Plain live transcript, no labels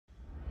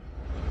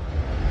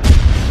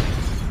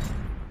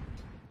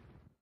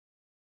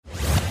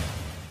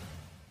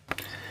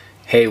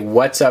Hey,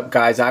 what's up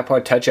guys,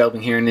 iPod Touch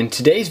Helping here, and in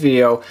today's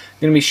video I'm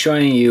going to be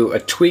showing you a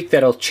tweak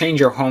that'll change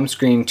your home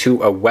screen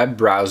to a web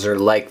browser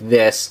like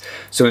this.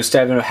 So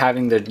instead of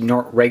having the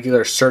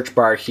regular search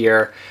bar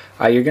here,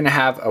 you're going to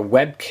have a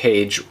web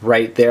page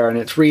right there, and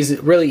it's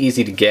really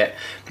easy to get.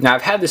 Now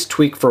I've had this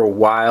tweak for a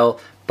while,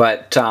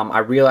 but I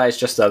realized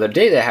just the other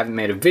day that I haven't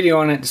made a video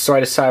on it, so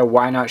I decided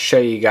why not show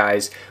you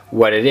guys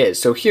what it is.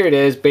 So here it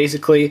is.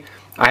 Basically,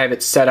 I have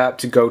it set up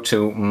to go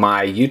to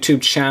my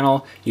YouTube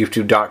channel,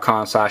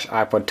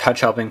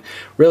 youtube.com/iPodTouchHelping.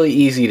 Really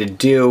easy to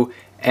do,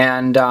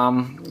 and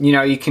you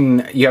know,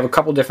 you have a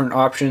couple different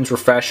options: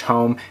 refresh,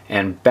 home,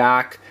 and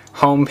back.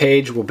 Home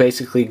page will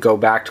basically go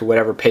back to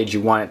whatever page you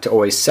want it to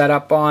always set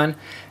up on,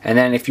 and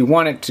then if you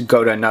want it to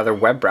go to another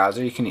web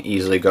browser, you can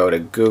easily go to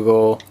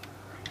google.com,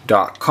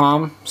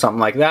 something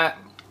like that,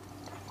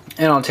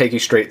 and it'll take you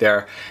straight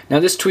there. Now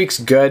this tweak's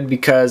good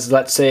because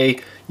let's say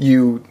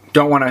you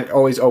don't want to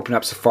always open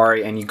up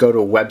Safari and you go to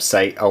a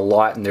website a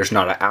lot and there's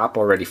not an app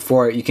already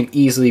for it. You can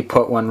easily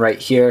put one right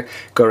here,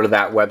 go to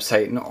that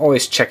website and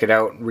always check it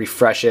out,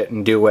 refresh it,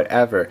 and do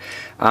whatever.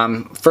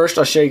 First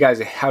I'll show you guys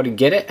how to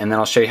get it, and then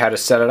I'll show you how to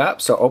set it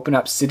up. So open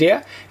up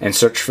Cydia and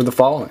search for the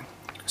following.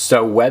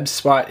 So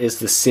WebSpot is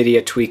the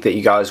Cydia tweak that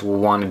you guys will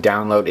want to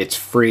download. It's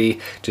free.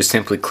 Just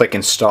simply click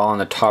install in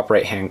the top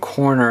right hand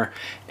corner,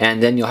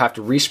 and then you'll have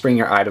to respring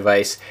your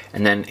iDevice,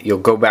 and then you'll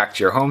go back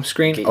to your home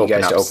screen. Get you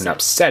guys to open up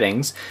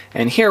settings,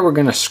 and here we're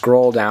going to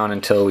scroll down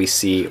until we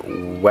see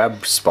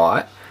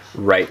WebSpot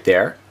right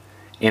there.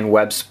 In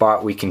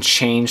WebSpot we can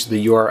change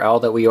the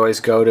URL that we always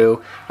go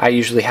to. I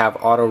usually have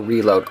auto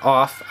reload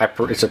off.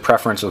 It's a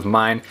preference of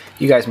mine.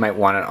 You guys might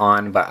want it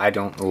on, but I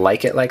don't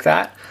like it like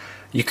that.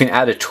 You can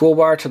add a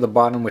toolbar to the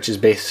bottom, which is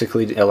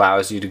basically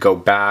allows you to go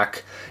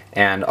back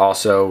and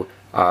also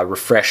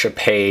refresh a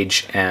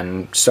page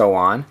and so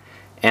on.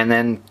 And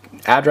then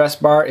address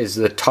bar is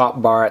the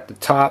top bar at the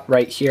top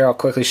right here. I'll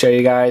quickly show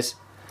you guys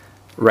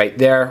right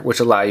there, which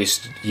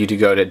allows you to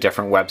go to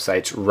different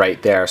websites right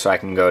there. So I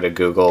can go to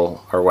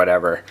Google or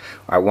whatever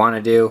I want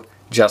to do,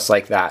 just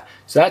like that.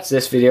 So that's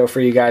this video for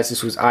you guys.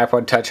 This was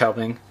iPod Touch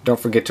Helping. Don't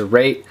forget to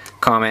rate,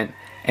 comment,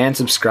 and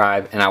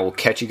subscribe, and I will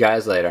catch you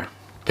guys later.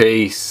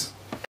 Peace.